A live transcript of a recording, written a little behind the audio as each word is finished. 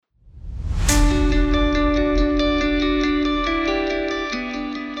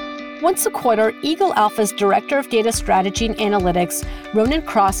Once a quarter, Eagle Alpha's Director of Data Strategy and Analytics, Ronan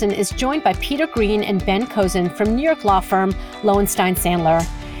Crossan, is joined by Peter Green and Ben Kozin from New York law firm Lowenstein Sandler.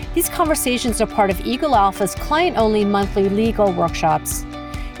 These conversations are part of Eagle Alpha's client-only monthly legal workshops.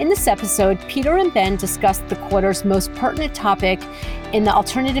 In this episode, Peter and Ben discussed the quarter's most pertinent topic in the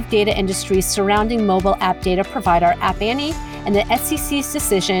alternative data industry surrounding mobile app data provider App Annie and the SEC's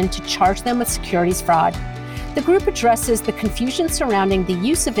decision to charge them with securities fraud. The group addresses the confusion surrounding the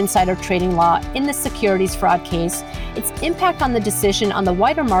use of insider trading law in the securities fraud case, its impact on the decision on the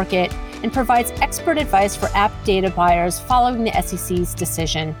wider market, and provides expert advice for app data buyers following the SEC's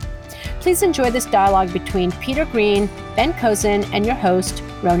decision. Please enjoy this dialogue between Peter Green, Ben Kozin, and your host,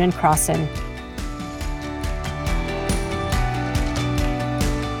 Ronan Crossan.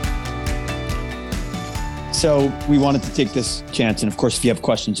 So we wanted to take this chance. And of course, if you have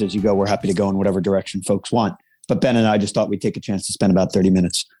questions as you go, we're happy to go in whatever direction folks want. But Ben and I just thought we'd take a chance to spend about 30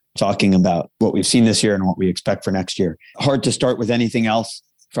 minutes talking about what we've seen this year and what we expect for next year. Hard to start with anything else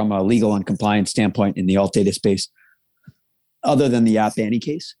from a legal and compliance standpoint in the alt data space, other than the App Annie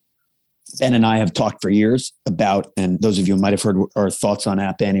case. Ben and I have talked for years about, and those of you who might have heard our thoughts on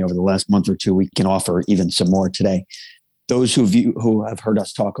App Annie over the last month or two, we can offer even some more today. Those who have heard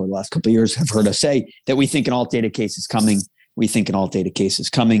us talk over the last couple of years have heard us say that we think an alt data case is coming. We think an alt data case is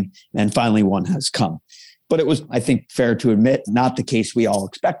coming. And finally, one has come. But it was, I think, fair to admit, not the case we all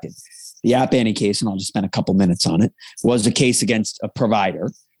expected. The App Annie case, and I'll just spend a couple minutes on it, was a case against a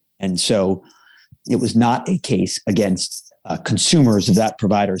provider. And so it was not a case against consumers of that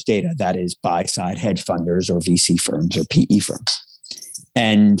provider's data, that is buy-side hedge funders or VC firms or PE firms.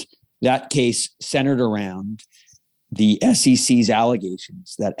 And that case centered around the SEC's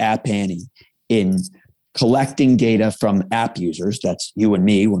allegations that App Annie, in collecting data from app users, that's you and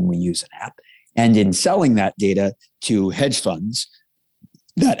me when we use an app, and in selling that data to hedge funds,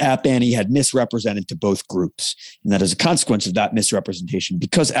 that App Annie had misrepresented to both groups. And that as a consequence of that misrepresentation,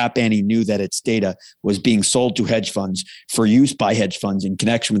 because App Annie knew that its data was being sold to hedge funds for use by hedge funds in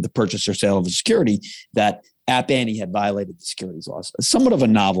connection with the purchase or sale of a security, that App Annie had violated the securities laws. Somewhat of a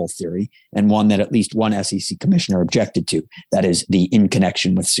novel theory, and one that at least one SEC commissioner objected to, that is the in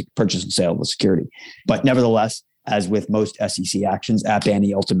connection with purchase and sale of a security. But nevertheless, as with most SEC actions, App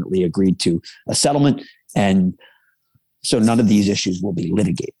Annie ultimately agreed to a settlement, and so none of these issues will be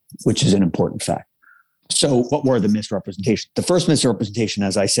litigated, which is an important fact. So what were the misrepresentations? The first misrepresentation,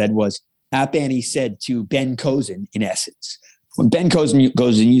 as I said, was App Annie said to Ben Kozin, in essence, when Ben Kozin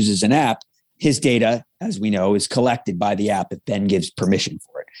goes and uses an app, his data, as we know, is collected by the app if Ben gives permission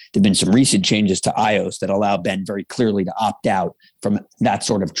for it. There have been some recent changes to iOS that allow Ben very clearly to opt out from that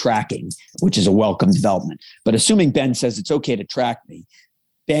sort of tracking, which is a welcome development. But assuming Ben says it's okay to track me,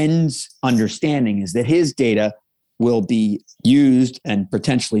 Ben's understanding is that his data will be used and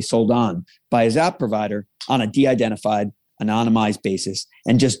potentially sold on by his app provider on a de-identified, anonymized basis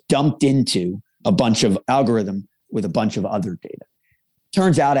and just dumped into a bunch of algorithm with a bunch of other data.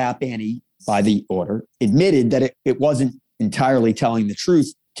 Turns out App Annie, by the order, admitted that it wasn't entirely telling the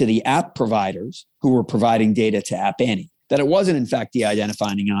truth to the app providers who were providing data to App Annie, that it wasn't in fact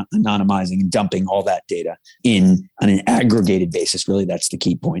de-identifying, anonymizing, and dumping all that data on an aggregated basis. Really, that's the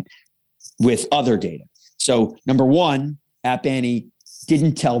key point, with other data. So number one, App Annie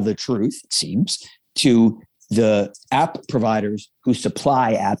didn't tell the truth, it seems, to the app providers who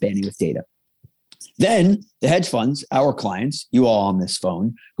supply App Annie with data. Then the hedge funds, our clients, you all on this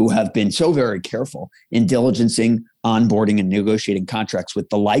phone, who have been so very careful in diligencing, onboarding, and negotiating contracts with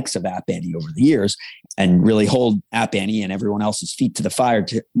the likes of App Annie over the years, and really hold App Annie and everyone else's feet to the fire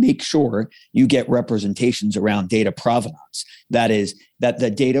to make sure you get representations around data provenance. That is, that the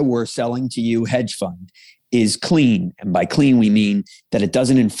data we're selling to you, hedge fund, is clean. And by clean, we mean that it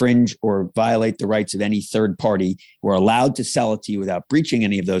doesn't infringe or violate the rights of any third party. We're allowed to sell it to you without breaching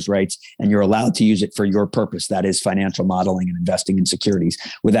any of those rights, and you're allowed to use it for your purpose, that is financial modeling and investing in securities,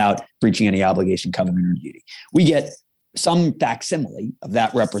 without breaching any obligation, covenant, or duty. We get some facsimile of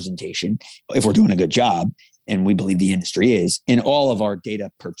that representation, if we're doing a good job, and we believe the industry is, in all of our data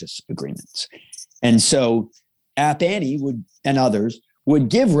purchase agreements. And so App Annie and others would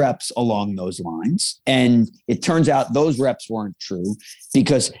give reps along those lines. And it turns out those reps weren't true,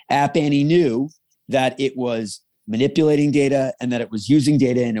 because App Annie knew that it was manipulating data and that it was using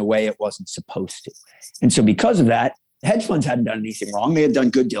data in a way it wasn't supposed to. And so because of that, hedge funds hadn't done anything wrong. They had done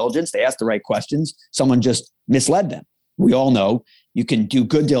good diligence. They asked the right questions. Someone just misled them. We all know you can do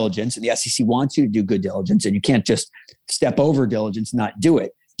good diligence, and the SEC wants you to do good diligence, and you can't just step over diligence and not do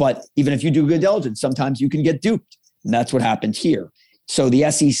it. But even if you do good diligence, sometimes you can get duped. And that's what happened here. So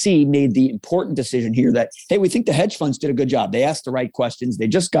the SEC made the important decision here that, hey, we think the hedge funds did a good job. They asked the right questions. They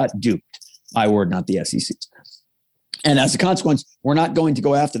just got duped. My word, not the SEC. And as a consequence, we're not going to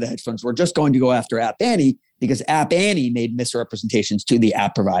go after the hedge funds. We're just going to go after App Annie because App Annie made misrepresentations to the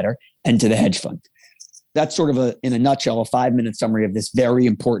app provider and to the hedge fund. That's sort of in a nutshell, a 5-minute summary of this very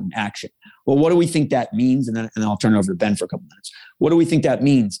important action. Well, what do we think that means? And then I'll turn it over to Ben for a couple minutes. What do we think that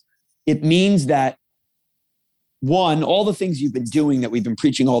means? It means that, one, all the things you've been doing that we've been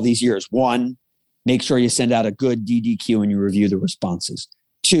preaching all these years. One, make sure you send out a good DDQ and you review the responses.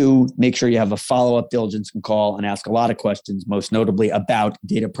 Two, make sure you have a follow-up diligence call and ask a lot of questions, most notably about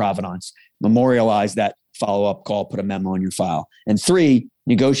data provenance. Memorialize that follow-up call, put a memo in your file. And three,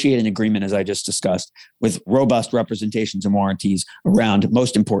 negotiate an agreement, as I just discussed, with robust representations and warranties around,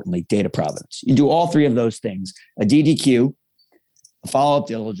 most importantly, data provenance. You do all three of those things, a DDQ, a follow-up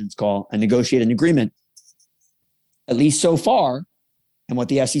diligence call, and negotiate an agreement. At least so far, and what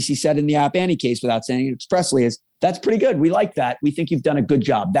the SEC said in the App Annie case without saying it expressly is, that's pretty good. We like that. We think you've done a good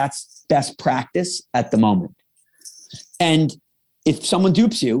job. That's best practice at the moment. And if someone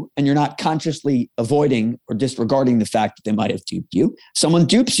dupes you and you're not consciously avoiding or disregarding the fact that they might have duped you, someone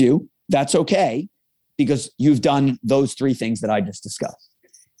dupes you, that's okay because you've done those three things that I just discussed.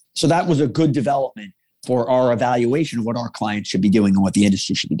 So that was a good development for our evaluation of what our clients should be doing and what the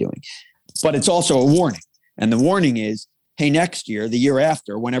industry should be doing. But it's also a warning. And the warning is, hey, next year, the year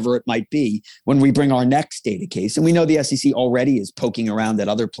after, whenever it might be, when we bring our next data case, and we know the SEC already is poking around at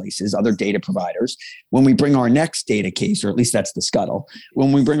other places, other data providers. When we bring our next data case, or at least that's the scuttle,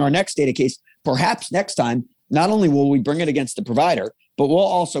 when we bring our next data case, perhaps next time, not only will we bring it against the provider, but we'll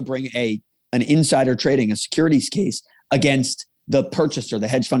also bring an insider trading, a securities case against the purchaser, the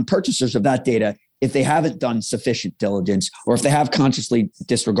hedge fund purchasers of that data, if they haven't done sufficient diligence or if they have consciously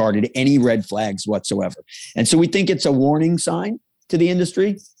disregarded any red flags whatsoever. And so we think it's a warning sign to the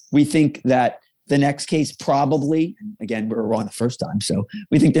industry. We think that the next case probably, again, we were wrong the first time, so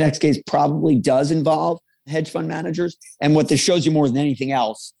we think the next case probably does involve hedge fund managers. And what this shows you more than anything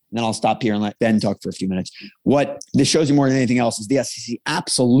else, and then I'll stop here and let Ben talk for a few minutes. What this shows you more than anything else is the SEC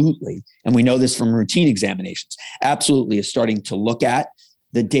absolutely, and we know this from routine examinations, absolutely is starting to look at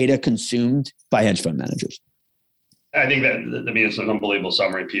the data consumed by hedge fund managers. I think it's an unbelievable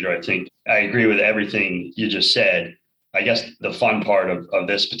summary, Peter. I think I agree with everything you just said. I guess the fun part of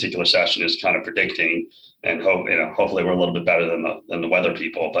this particular session is kind of predicting and hopefully we're a little bit better than the weather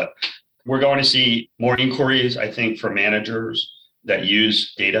people, but we're going to see more inquiries, I think, for managers that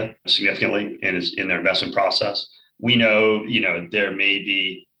use data significantly in their investment process. We know, there may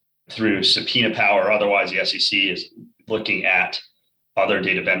be through subpoena power or otherwise, the SEC is looking at other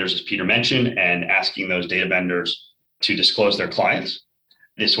data vendors, as Peter mentioned, and asking those data vendors to disclose their clients.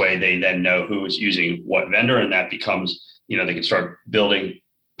 This way, they then know who is using what vendor, and that becomes, they can start building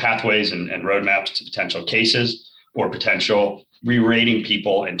pathways and roadmaps to potential cases or potential re-rating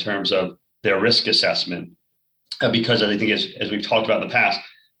people in terms of their risk assessment. Because I think, as we've talked about in the past,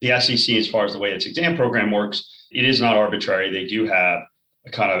 the SEC, as far as the way its exam program works, it is not arbitrary. They do have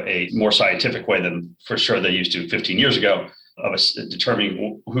a kind of a more scientific way than for sure they used to 15 years ago of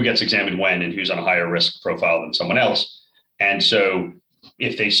determining who gets examined when and who's on a higher risk profile than someone else. And so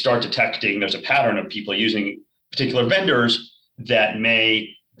if they start detecting there's a pattern of people using particular vendors that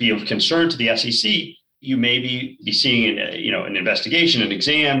may be of concern to the SEC, you may be seeing an investigation, an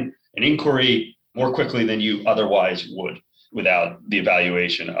exam, an inquiry more quickly than you otherwise would without the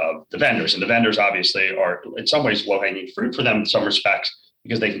evaluation of the vendors. And the vendors obviously are in some ways low-hanging fruit for them in some respects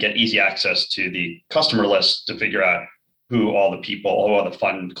because they can get easy access to the customer list to figure out who all the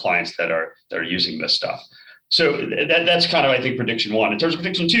fund clients that are using this stuff. So that's kind of, I think, prediction one. In terms of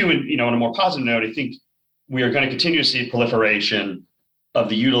prediction two, and on a more positive note, I think we are going to continue to see proliferation of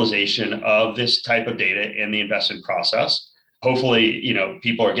the utilization of this type of data in the investment process. Hopefully,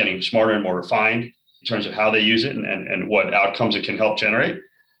 people are getting smarter and more refined in terms of how they use it and what outcomes it can help generate.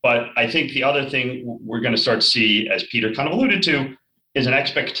 But I think the other thing we're going to start to see, as Peter kind of alluded to, is an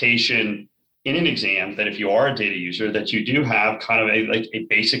expectation in an exam that if you are a data user, that you do have kind of a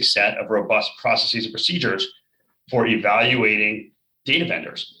basic set of robust processes and procedures for evaluating data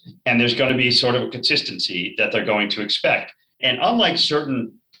vendors. And there's going to be sort of a consistency that they're going to expect. And unlike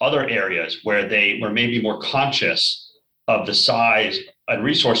certain other areas where they were maybe more conscious of the size and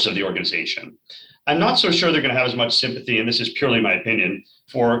resources of the organization, I'm not so sure they're going to have as much sympathy, and this is purely my opinion,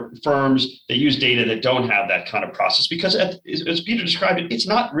 for firms that use data that don't have that kind of process. Because as Peter described it, it's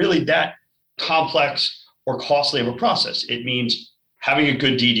not really that complex or costly of a process. It means having a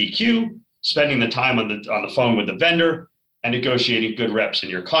good DDQ, spending the time on the phone with the vendor, and negotiating good reps in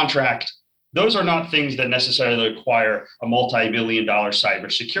your contract, those are not things that necessarily require a multi-billion-dollar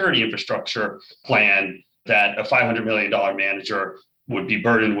cybersecurity infrastructure plan that a $500 million manager would be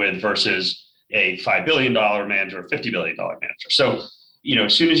burdened with versus a $5 billion manager or $50 billion manager. So,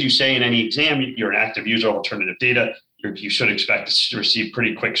 as soon as you say in any exam, you're an active user of alternative data, you should expect to receive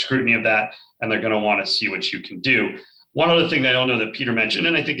pretty quick scrutiny of that, and they're going to want to see what you can do. One other thing that I don't know that Peter mentioned,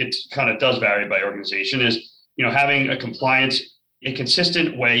 and I think it kind of does vary by organization, is having a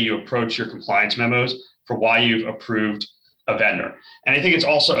consistent way you approach your compliance memos for why you've approved a vendor. And I think it's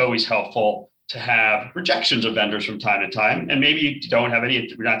also always helpful to have rejections of vendors from time to time. And maybe you don't have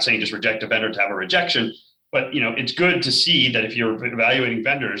any, we're not saying just reject a vendor to have a rejection, but it's good to see that if you're evaluating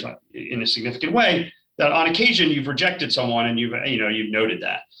vendors in a significant way, that on occasion you've rejected someone and you've noted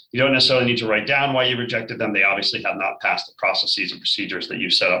that. You don't necessarily need to write down why you rejected them. They obviously have not passed the processes and procedures that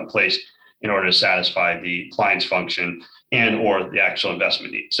you've set up in place in order to satisfy the compliance function and or the actual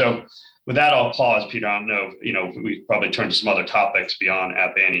investment need. So with that, I'll pause, Peter. I don't know, we probably turn to some other topics beyond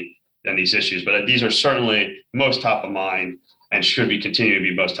App Annie and these issues, but these are certainly most top of mind and should be continue to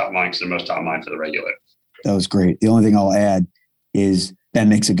be most top of mind because they're most top of mind for the regulator. That was great. The only thing I'll add is Ben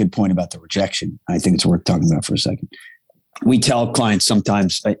makes a good point about the rejection. I think it's worth talking about for a second. We tell clients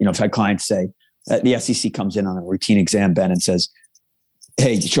sometimes, I've had clients say, the SEC comes in on a routine exam, Ben, and says,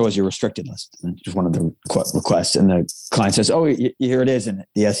 hey, show us your restricted list. And just one of the requests. And the client says, oh, here it is. And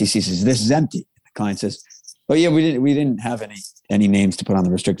the SEC says, this is empty. And the client says, oh yeah, we didn't have any names to put on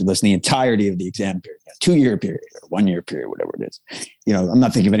the restricted list in the entirety of the exam period, 2-year period or 1-year period, whatever it is. I'm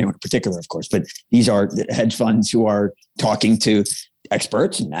not thinking of anyone in particular, of course, but these are hedge funds who are talking to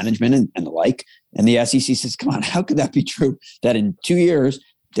experts and management and the like. And the SEC says, come on, how could that be true? That in 2 years,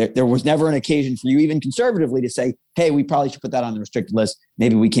 there was never an occasion for you even conservatively to say, hey, we probably should put that on the restricted list.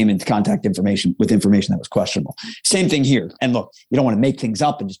 Maybe we came into contact with information that was questionable. Same thing here. And look, you don't want to make things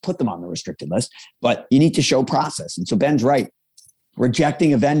up and just put them on the restricted list, but you need to show process. And so Ben's right.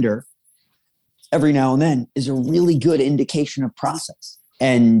 Rejecting a vendor every now and then is a really good indication of process.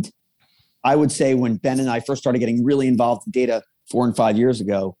 And I would say when Ben and I first started getting really involved in data 4 and 5 years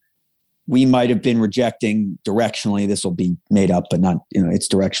ago, we might have been rejecting directionally. This will be made up, but not, it's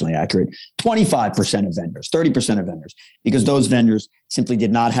directionally accurate. 25% of vendors, 30% of vendors, because those vendors simply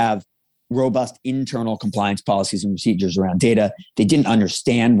did not have robust internal compliance policies and procedures around data. They didn't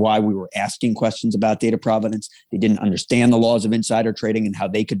understand why we were asking questions about data provenance. They didn't understand the laws of insider trading and how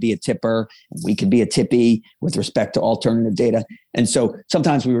they could be a tipper and we could be a tippy with respect to alternative data. And so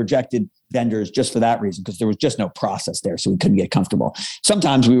sometimes we rejected vendors just for that reason, because there was just no process there. So we couldn't get comfortable.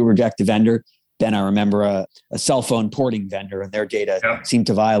 Sometimes we would reject a vendor. Then I remember a cell phone porting vendor and their data seemed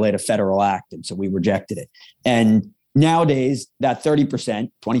to violate a federal act. And so we rejected it. And nowadays, that 30%,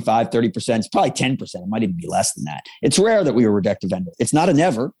 25, 30%, it's probably 10%. It might even be less than that. It's rare that we will reject a vendor. It's not a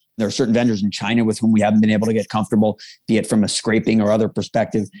never. There are certain vendors in China with whom we haven't been able to get comfortable, be it from a scraping or other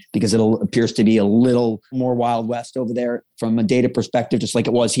perspective, because it appears to be a little more Wild West over there from a data perspective, just like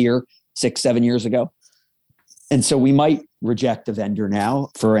it was here 6-7 years ago. And so we might reject a vendor now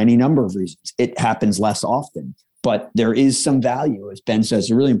for any number of reasons. It happens less often, but there is some value, as Ben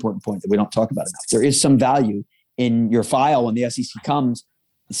says, a really important point that we don't talk about enough. There is some value in your file when the SEC comes,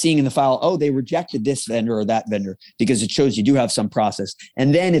 seeing in the file, oh, they rejected this vendor or that vendor, because it shows you do have some process.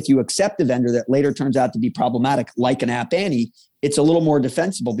 And then if you accept a vendor that later turns out to be problematic, like an App Annie, it's a little more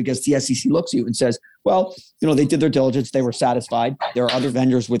defensible because the SEC looks at you and says, well, they did their diligence. They were satisfied. There are other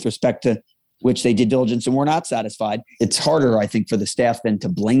vendors with respect to which they did diligence and were not satisfied. It's harder, I think, for the staff then to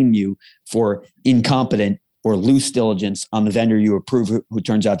blame you for incompetent or loose diligence on the vendor you approve who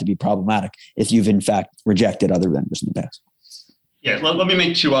turns out to be problematic if you've in fact rejected other vendors in the past. Yeah, let me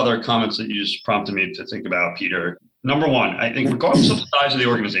make 2 other comments that you just prompted me to think about, Peter. Number one, I think regardless of the size of the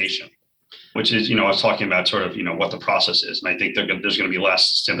organization, which is, I was talking about sort of, what the process is. And I think there's going to be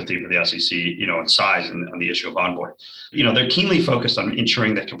less sympathy for the SEC, in size and on the issue of onboarding. They're keenly focused on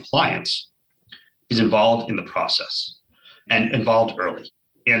ensuring that compliance is involved in the process and involved early.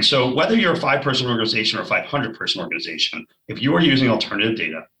 And so whether you're a 5-person organization or a 500-person organization, if you are using alternative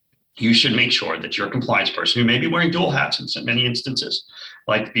data, you should make sure that your compliance person, who may be wearing dual hats in many instances,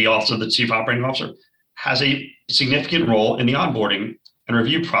 like also the chief operating officer, has a significant role in the onboarding and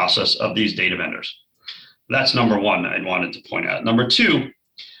review process of these data vendors. That's number one I wanted to point out. Number 2,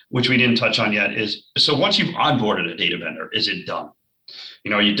 which we didn't touch on yet, is so once you've onboarded a data vendor, is it done?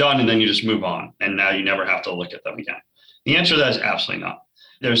 Are you done and then you just move on and now you never have to look at them again? The answer to that is absolutely not.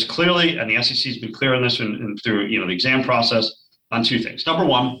 There's clearly, and the SEC has been clear on this and through the exam process on 2 things. Number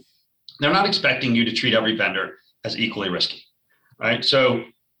one, they're not expecting you to treat every vendor as equally risky, right? So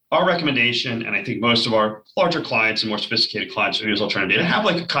our recommendation, and I think most of our larger clients and more sophisticated clients who use alternative data have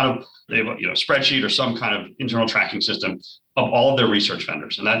like a kind of, they have a spreadsheet or some kind of internal tracking system of all of their research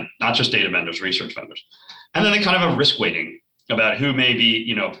vendors, and that not just data vendors, research vendors. And then they kind of have risk weighting about who maybe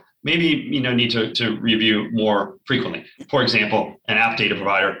need to review more frequently. For example, an app data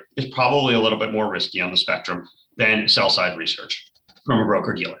provider is probably a little bit more risky on the spectrum than sell-side research from a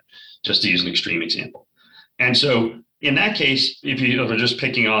broker-dealer, just to use an extreme example. And so in that case, if we're just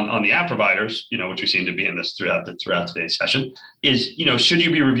picking on the app providers, which we seem to be in this throughout today's session, is, should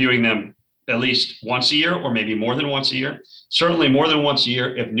you be reviewing them at least once a year or maybe more than once a year? Certainly more than once a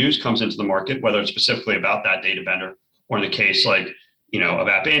year if news comes into the market, whether it's specifically about that data vendor, or in the case like, of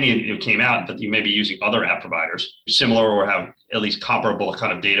App Annie, it came out that you may be using other app providers similar or have at least comparable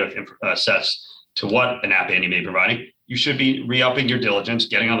kind of data sets to what an App Annie may be providing. You should be re-upping your diligence,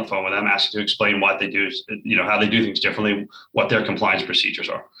 getting on the phone with them, asking to explain what they do, how they do things differently, what their compliance procedures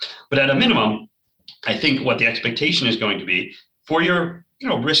are. But at a minimum, I think what the expectation is going to be for your,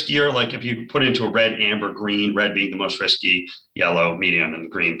 riskier, like if you put it into a red, amber, green, red being the most risky, yellow, medium,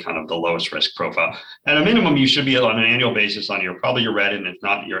 and green kind of the lowest risk profile. At a minimum, you should be on an annual basis on probably your red and if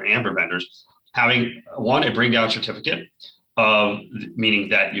not your amber vendors, having a bring down certificate of, meaning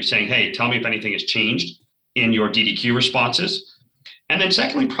that you're saying, hey, tell me if anything has changed in your DDQ responses. And then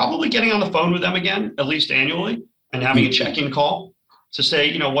secondly, probably getting on the phone with them again, at least annually, and having a check-in call to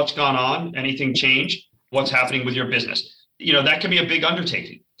say, what's gone on, anything changed, what's happening with your business. That can be a big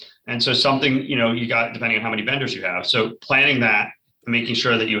undertaking. And so something, you got, depending on how many vendors you have. So planning that and making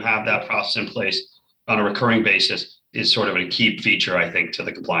sure that you have that process in place on a recurring basis is sort of a key feature, I think, to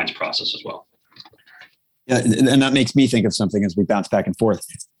the compliance process as well. Yeah, and that makes me think of something as we bounce back and forth.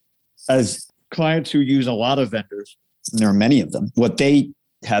 As clients who use a lot of vendors, and there are many of them, what they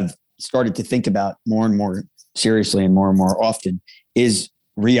have started to think about more and more seriously and more often is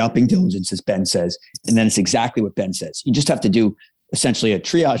re-upping diligence, as Ben says. And then it's exactly what Ben says. You just have to do essentially a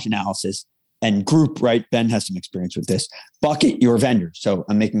triage analysis and group, right? Ben has some experience with this. Bucket your vendors. So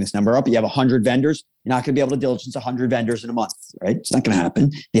I'm making this number up. You have 100 vendors. You're not going to be able to diligence 100 vendors in a month, right? It's not going to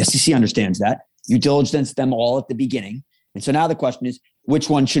happen. The SEC understands that. You diligence them all at the beginning. And so now the question is, which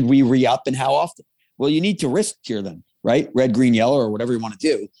one should we re-up and how often? Well, you need to risk tier them, right? Red, green, yellow, or whatever you want to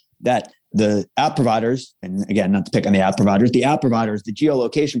do. That the app providers, and again, not to pick on the app providers, the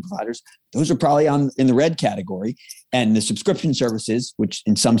geolocation providers, those are probably in the red category. And the subscription services, which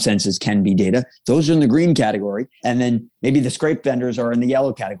in some senses can be data, those are in the green category. And then maybe the scrape vendors are in the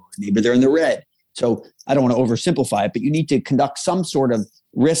yellow category. Maybe they're in the red. So I don't want to oversimplify it, but you need to conduct some sort of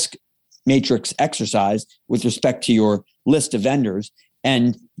risk matrix exercise with respect to your list of vendors.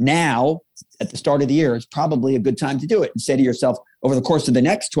 And now, at the start of the year, it's probably a good time to do it and say to yourself, over the course of the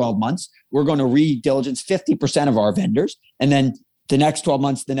next 12 months, we're going to re-diligence 50% of our vendors. And then the next 12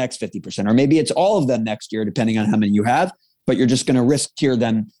 months, the next 50%, or maybe it's all of them next year, depending on how many you have, but you're just going to risk tier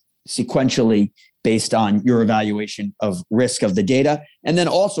them sequentially based on your evaluation of risk of the data. And then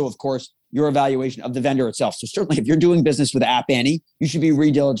also, of course, your evaluation of the vendor itself. So certainly if you're doing business with App Annie, you should be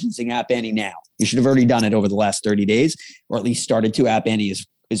re-diligencing App Annie now. You should have already done it over the last 30 days, or at least started to. App Annie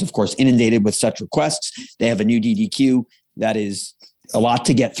is of course inundated with such requests. They have a new DDQ that is a lot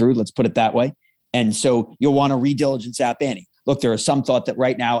to get through. Let's put it that way. And so you'll want to re-diligence App Annie. Look, there is some thought that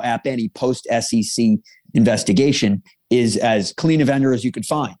right now App Annie post SEC investigation is as clean a vendor as you could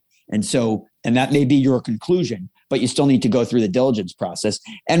find. And that may be your conclusion, but you still need to go through the diligence process.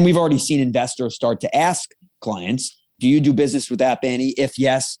 And we've already seen investors start to ask clients, do you do business with App Annie? If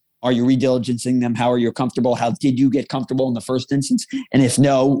yes, are you re-diligencing them? How are you comfortable? How did you get comfortable in the first instance? And if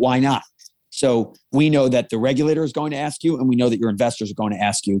no, why not? So we know that the regulator is going to ask you, and we know that your investors are going to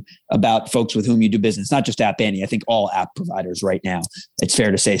ask you about folks with whom you do business, not just App Annie. I think all app providers right now, it's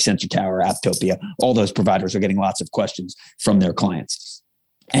fair to say Sensor Tower, Apptopia, all those providers are getting lots of questions from their clients.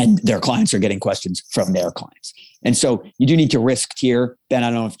 And their clients are getting questions from their clients. And so you do need to risk tier. Ben, I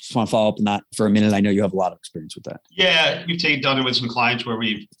don't know if you just want to follow up on that for a minute. I know you have a lot of experience with that. Yeah, we've done it with some clients where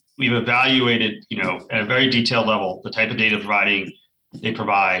we've evaluated, at a very detailed level, the type of data they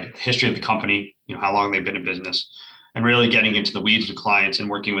provide, history of the company, how long they've been in business, and really getting into the weeds with clients and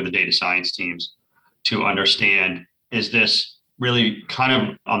working with the data science teams to understand, is this really kind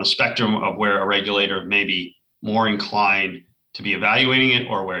of on the spectrum of where a regulator may be more inclined to be evaluating it,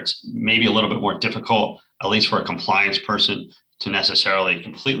 or where it's maybe a little bit more difficult, at least for a compliance person, to necessarily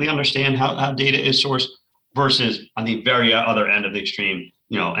completely understand how data is sourced, versus on the very other end of the extreme,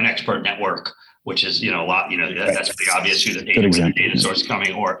 an expert network, which is, a lot, that's pretty obvious who the data source is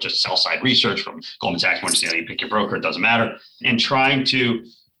coming, or just sell side research from Goldman Sachs, Morgan Stanley, you pick your broker, it doesn't matter. And trying to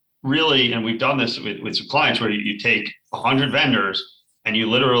really, and we've done this with some clients where you take 100 vendors and you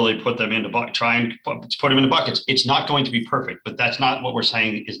literally put them into try and put them into buckets. It's not going to be perfect, but that's not what we're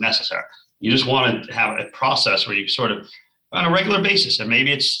saying is necessary. You just want to have a process where you sort of on a regular basis, and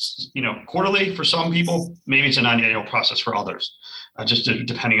maybe it's quarterly for some people, maybe it's an annual process for others, just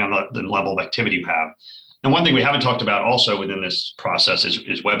depending on the level of activity you have. And one thing we haven't talked about also within this process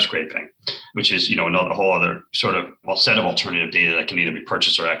is web scraping, which is another whole other sort of set of alternative data that can either be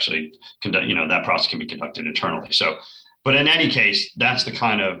purchased or actually conduct. That process can be conducted internally. So, but in any case, that's the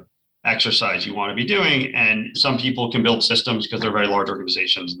kind of exercise you want to be doing. And some people can build systems because they're very large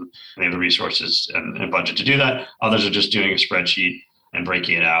organizations and they have the resources and budget to do that. Others are just doing a spreadsheet and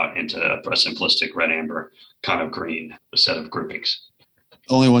breaking it out into a simplistic red, amber, kind of green set of groupings.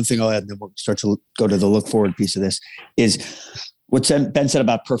 Only one thing I'll add, and then we'll start to go to the look forward piece of this, is what Ben said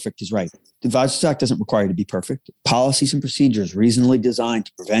about perfect is right. The Advisors Act doesn't require you to be perfect. Policies and procedures reasonably designed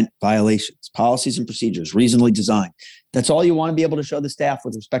to prevent violations. Policies and procedures reasonably designed. That's all you want to be able to show the staff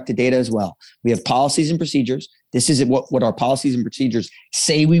with respect to data as well. We have policies and procedures. This is what our policies and procedures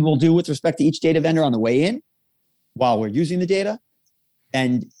say we will do with respect to each data vendor on the way in, while we're using the data,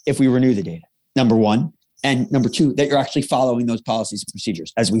 and if we renew the data, number one. And number two, that you're actually following those policies and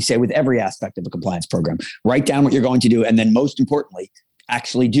procedures, as we say with every aspect of a compliance program. Write down what you're going to do, and then most importantly,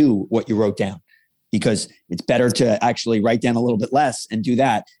 actually do what you wrote down. Because it's better to actually write down a little bit less and do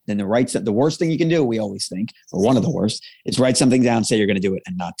that than the worst thing you can do, we always think, or one of the worst, is write something down, say you're going to do it,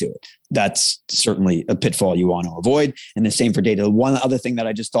 and not do it. That's certainly a pitfall you want to avoid. And the same for data. One other thing that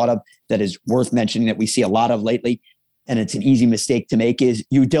I just thought of that is worth mentioning that we see a lot of lately, and it's an easy mistake to make, is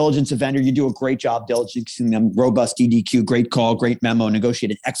you diligence a vendor. You do a great job diligencing them, robust DDQ, great call, great memo,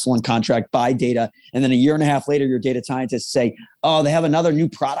 negotiate an excellent contract, buy data. And then a year and a half later, your data scientists say, oh, they have another new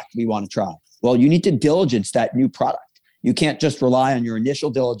product we want to try. Well, you need to diligence that new product. You can't just rely on your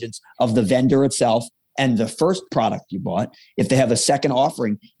initial diligence of the vendor itself and the first product you bought. If they have a second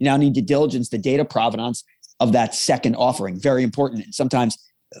offering, you now need to diligence the data provenance of that second offering. Very important. And sometimes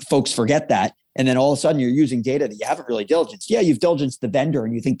folks forget that. And then all of a sudden you're using data that you haven't really diligenced. Yeah, you've diligenced the vendor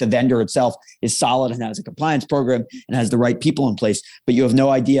and you think the vendor itself is solid and has a compliance program and has the right people in place, but you have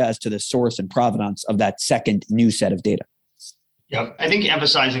no idea as to the source and provenance of that second new set of data. Yeah, I think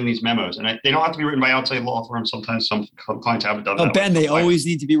emphasizing these memos, and they don't have to be written by outside law firms. Sometimes some clients haven't done that. Oh, Ben, they always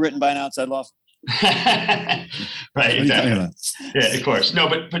need to be written by an outside law firm. Right, exactly. Yeah, of course. No,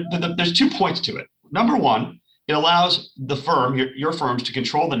 but there's 2 points to it. Number one, it allows the firm, your firms, to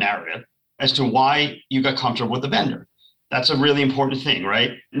control the narrative as to why you got comfortable with the vendor. That's a really important thing,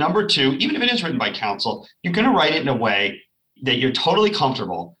 right? Number two, even if it is written by counsel, you're going to write it in a way that you're totally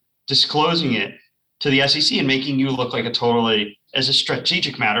comfortable disclosing it to the SEC and making you look like as a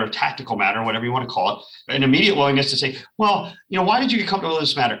strategic matter, a tactical matter, whatever you want to call it, an immediate willingness to say, well, why did you get comfortable with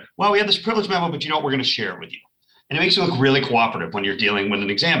this matter? Well, we have this privilege memo, but we're going to share it with you. And it makes you look really cooperative when you're dealing with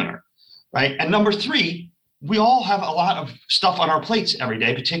an examiner, right? And number three, we all have a lot of stuff on our plates every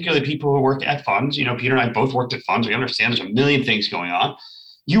day, particularly people who work at funds. Peter and I both worked at funds. We understand there's a million things going on.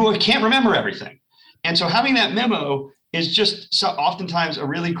 You can't remember everything. And so having that memo is just oftentimes a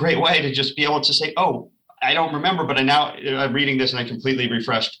really great way to just be able to say, oh, I don't remember, but I'm reading this and I completely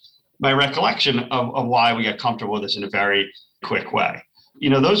refreshed my recollection of why we got comfortable with this in a very quick way.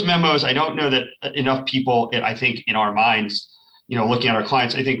 Those memos, I don't know that enough people, I think in our minds, looking at our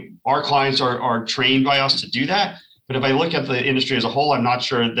clients, I think our clients are trained by us to do that. But if I look at the industry as a whole, I'm not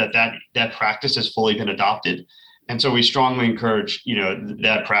sure that practice has fully been adopted. And so we strongly encourage,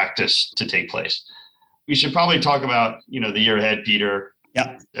 that practice to take place. We should probably talk about, the year ahead, Peter,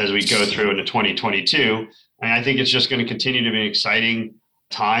 as we go through into 2022. And I think it's just going to continue to be an exciting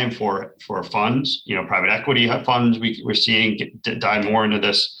time for funds, private equity funds. We're seeing dive more into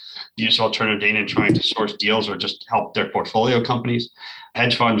this use alternative data and trying to source deals or just help their portfolio companies.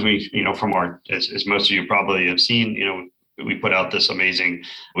 Hedge funds, from our, as most of you probably have seen, we put out this amazing,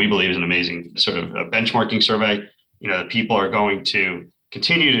 we believe is an amazing sort of a benchmarking survey. People are going to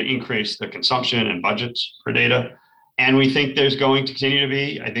continue to increase their consumption and budgets for data. And we think there's going to continue to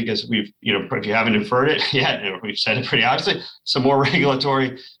be, I think as we've, if you haven't inferred it yet, we've said it pretty obviously, some more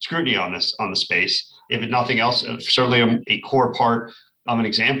regulatory scrutiny on the space. If nothing else, certainly a core part of an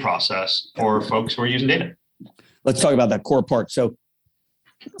exam process for folks who are using data. Let's talk about that core part. So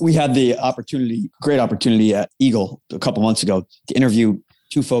we had the great opportunity at Eagle a couple months ago to interview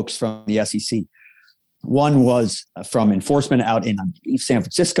two folks from the SEC. One was from enforcement out in San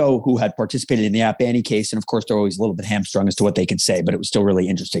Francisco who had participated in the App Annie case. And of course, they're always a little bit hamstrung as to what they can say, but it was still really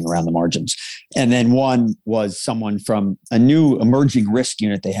interesting around the margins. And then one was someone from a new emerging risk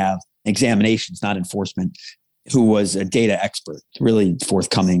unit they have, examinations, not enforcement, who was a data expert, really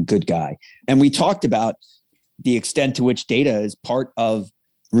forthcoming, good guy. And we talked about the extent to which data is part of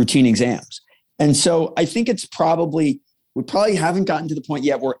routine exams. And so I think we probably haven't gotten to the point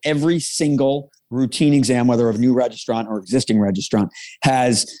yet where every single routine exam, whether of new registrant or existing registrant,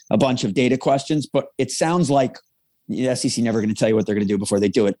 has a bunch of data questions. But it sounds like the SEC never going to tell you what they're going to do before they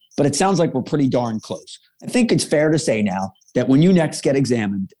do it. But it sounds like we're pretty darn close. I think it's fair to say now that when you next get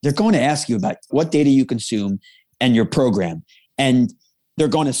examined, they're going to ask you about what data you consume and your program. And they're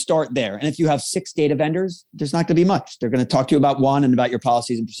going to start there. And if you have 6 data vendors, there's not going to be much. They're going to talk to you about one and about your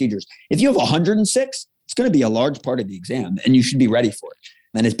policies and procedures. If you have 106, it's going to be a large part of the exam, and you should be ready for it.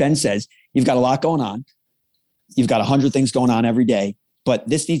 And as Ben says, you've got a lot going on. You've got 100 things going on every day, but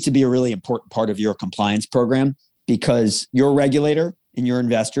this needs to be a really important part of your compliance program, because your regulator and your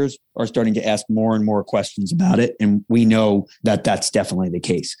investors are starting to ask more and more questions about it. And we know that that's definitely the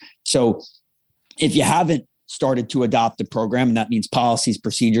case. So if you haven't started to adopt the program, and that means policies,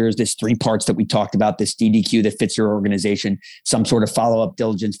 procedures, this 3 parts that we talked about, this DDQ that fits your organization, some sort of follow-up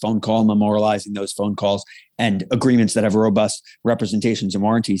diligence phone call, memorializing those phone calls, and agreements that have robust representations and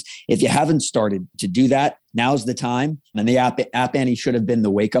warranties. If you haven't started to do that, now's the time. And the App Annie should have been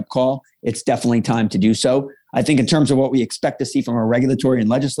the wake-up call. It's definitely time to do so. I think in terms of what we expect to see from a regulatory and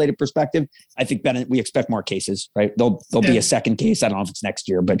legislative perspective, I think, Ben, we expect more cases, right? There'll be a second case. I don't know if it's next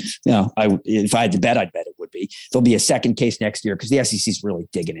year, but if I had to bet, I'd bet it would be. There'll be a second case next year because the SEC is really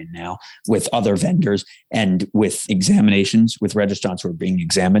digging in now with other vendors and with examinations with registrants who are being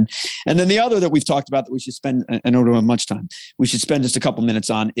examined. And then the other that we've talked about that we should spend, I know we don't have much time, we should spend just a couple minutes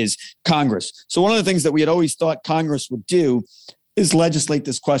on is Congress. So one of the things that we had always thought Congress would do is legislate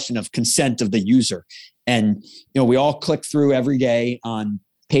this question of consent of the user. And, we all click through every day on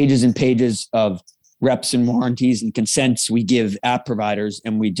pages and pages of reps and warranties and consents we give app providers,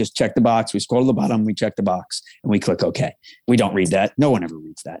 and we just check the box. We scroll to the bottom, we check the box, and we click OK. We don't read that. No one ever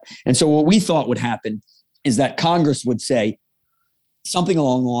reads that. And so what we thought would happen is that Congress would say something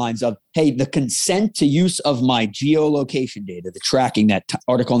along the lines of, hey, the consent to use of my geolocation data, the tracking, that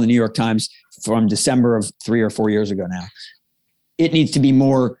article in the New York Times from December of 3 or 4 years ago now, it needs to be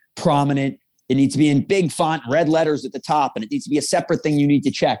more prominent. It needs to be in big font, red letters at the top, and it needs to be a separate thing you need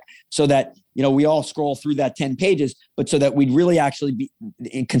to check so that, we all scroll through that 10 pages, but so that we'd really actually be,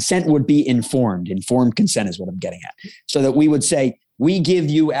 consent would be informed. Informed consent is what I'm getting at. So that we would say, we give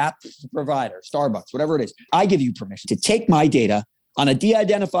you app provider, Starbucks, whatever it is, I give you permission to take my data on a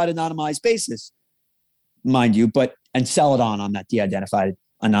de-identified anonymized basis, mind you, and sell it on that de-identified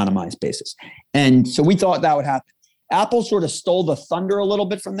anonymized basis. And so we thought that would happen. Apple sort of stole the thunder a little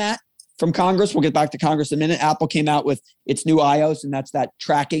bit from Congress. We'll get back to Congress in a minute. Apple came out with its new iOS, and that's that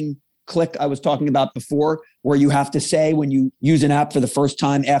tracking click I was talking about before, where you have to say when you use an app for the first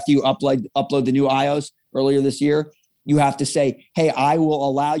time after you upload the new iOS earlier this year, you have to say, hey, I will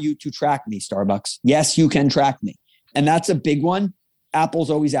allow you to track me, Starbucks. Yes, you can track me. And that's a big one. Apple's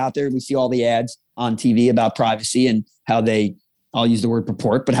always out there. We see all the ads on TV about privacy and how I'll use the word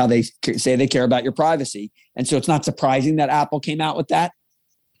purport, but how they say they care about your privacy. And so it's not surprising that Apple came out with that.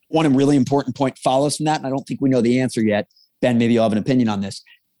 One really important point follows from that, and I don't think we know the answer yet. Ben, maybe you'll have an opinion on this,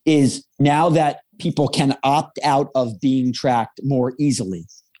 is now that people can opt out of being tracked more easily,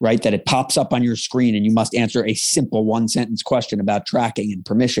 right? That it pops up on your screen and you must answer a simple 1-sentence question about tracking and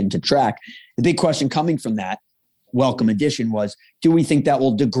permission to track. The big question coming from that welcome addition was, do we think that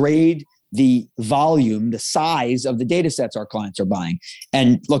will degrade the volume, the size of the data sets our clients are buying?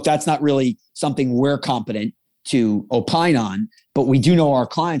 And look, that's not really something we're competent to opine on, but we do know our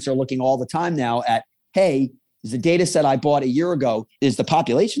clients are looking all the time now at, hey, is the data set I bought a year ago, is the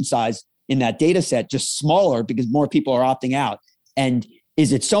population size in that data set just smaller because more people are opting out? And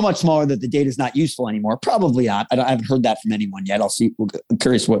is it so much smaller that the data is not useful anymore? Probably not. I haven't heard that from anyone yet. I'm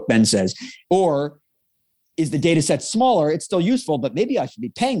curious what Ben says. Or is the data set smaller? It's still useful, but maybe I should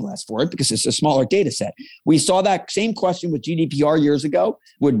be paying less for it because it's a smaller data set. We saw that same question with GDPR years ago.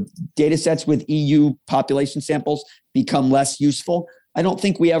 Would data sets with EU population samples become less useful? I don't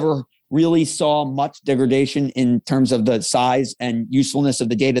think we ever really saw much degradation in terms of the size and usefulness of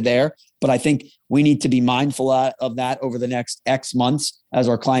the data there. But I think we need to be mindful of that over the next X months as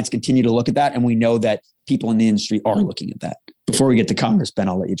our clients continue to look at that. And we know that people in the industry are looking at that. Before we get to Congress, Ben,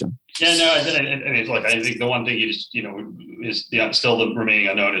 I'll let you jump. Yeah, no, I mean, look, I think the one thing is still the remaining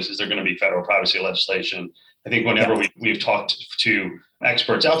unnoticed is there going to be federal privacy legislation. I think whenever we've talked to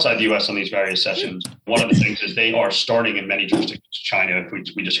experts outside the U.S. on these various sessions, one of the things is they are starting in many jurisdictions. China,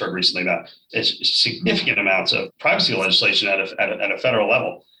 we just heard recently about significant amounts of privacy legislation at a federal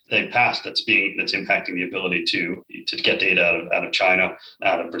level they've passed that's impacting the ability to get data out of China,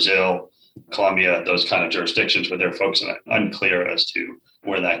 out of Brazil, Colombia, those kind of jurisdictions where they're focusing unclear as to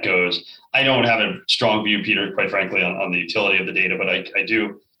where that goes. I don't have a strong view, Peter, quite frankly, on the utility of the data, but I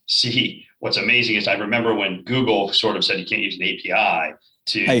do see what's amazing is I remember when Google sort of said you can't use an API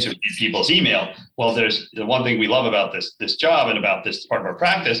to read people's email. Well, there's the one thing we love about this job and about this part of our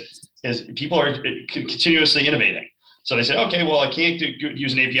practice is people are continuously innovating. So they said, okay, well, I can't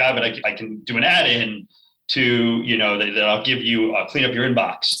use an API, but I can do an add-in to, that I'll give you, clean up your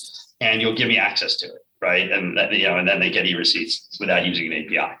inbox and you'll give me access to it, right? And that, and then they get e-receipts without using an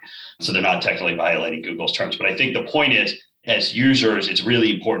API. So they're not technically violating Google's terms. But I think the point is, as users, it's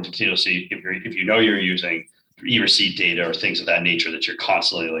really important to continue to see if you're using e-receipt data or things of that nature, that you're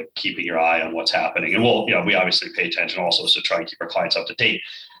constantly like keeping your eye on what's happening. And we obviously pay attention also to try and keep our clients up to date,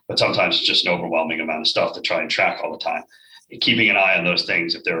 but sometimes it's just an overwhelming amount of stuff to try and track all the time. And keeping an eye on those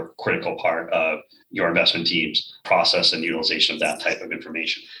things, if they're a critical part of your investment team's process and utilization of that type of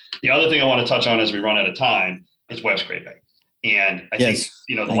information. The other thing I want to touch on as we run out of time is web scraping. And I think,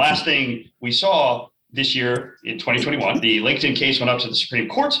 the last thing we saw this year in 2021, the LinkedIn case went up to the Supreme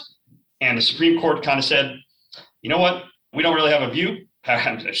Court, and the Supreme Court kind of said, you know what, we don't really have a view.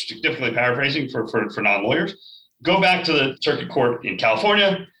 I'm significantly paraphrasing for non-lawyers. Go back to the circuit court in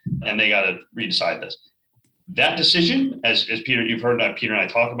California, and they got to redecide this. That decision, as Peter, you've heard Peter and I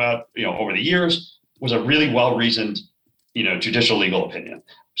talk about, over the years, was a really well-reasoned, judicial legal opinion.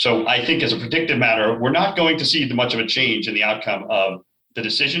 So I think as a predictive matter, we're not going to see much of a change in the outcome of the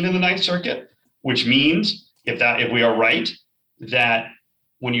decision in the Ninth Circuit, which means if we are right, that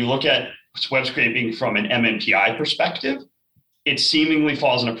when you look at web scraping from an MNPI perspective, it seemingly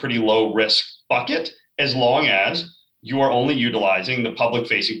falls in a pretty low risk bucket, as long as you are only utilizing the public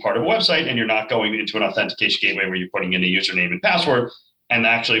facing part of a website and you're not going into an authentication gateway where you're putting in a username and password. And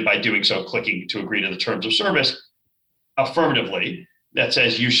actually by doing so, clicking to agree to the terms of service affirmatively that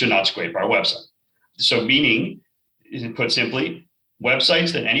says you should not scrape our website. So meaning, put simply,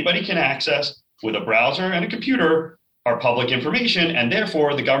 websites that anybody can access with a browser and a computer are public information, and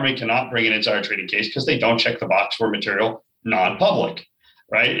therefore the government cannot bring an insider trading case because they don't check the box for material non-public,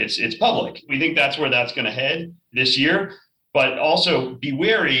 right? It's public. We think that's where that's going to head this year, but also be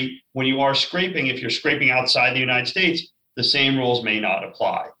wary when you are scraping. If you're scraping outside the United States, the same rules may not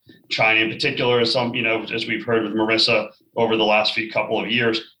apply. China in particular, as we've heard with Marissa over the last couple of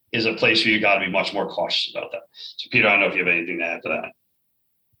years, is a place where you got to be much more cautious about that. So Peter, I don't know if you have anything to add to that.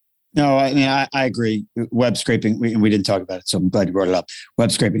 No, I mean, I agree. Web scraping, we didn't talk about it, so I'm glad you brought it up.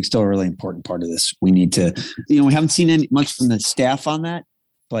 Web scraping is still a really important part of this. We need to, we haven't seen much from the staff on that,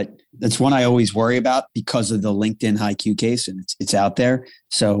 but that's one I always worry about because of the LinkedIn HighQ case, and it's out there.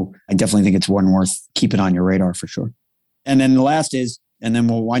 So I definitely think it's one worth keeping on your radar for sure. And then the last is, and then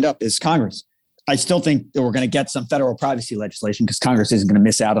we'll wind up, is Congress. I still think that we're going to get some federal privacy legislation because Congress isn't going to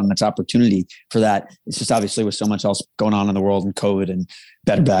miss out on its opportunity for that. It's just obviously with so much else going on in the world and COVID and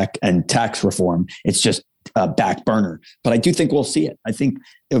Better Back and tax reform, it's just a back burner. But I do think we'll see it. I think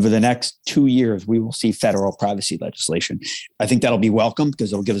over the next 2 years, we will see federal privacy legislation. I think that'll be welcome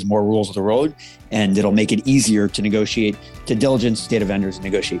because it'll give us more rules of the road and it'll make it easier to negotiate, to diligence data vendors and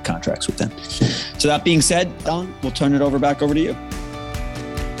negotiate contracts with them. So that being said, Don, we'll turn it back over to you.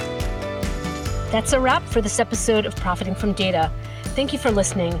 That's a wrap for this episode of Profiting from Data. Thank you for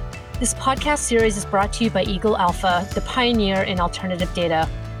listening. This podcast series is brought to you by Eagle Alpha, the pioneer in alternative data.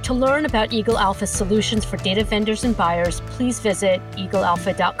 To learn about Eagle Alpha's solutions for data vendors and buyers, please visit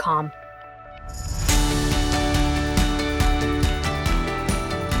eaglealpha.com.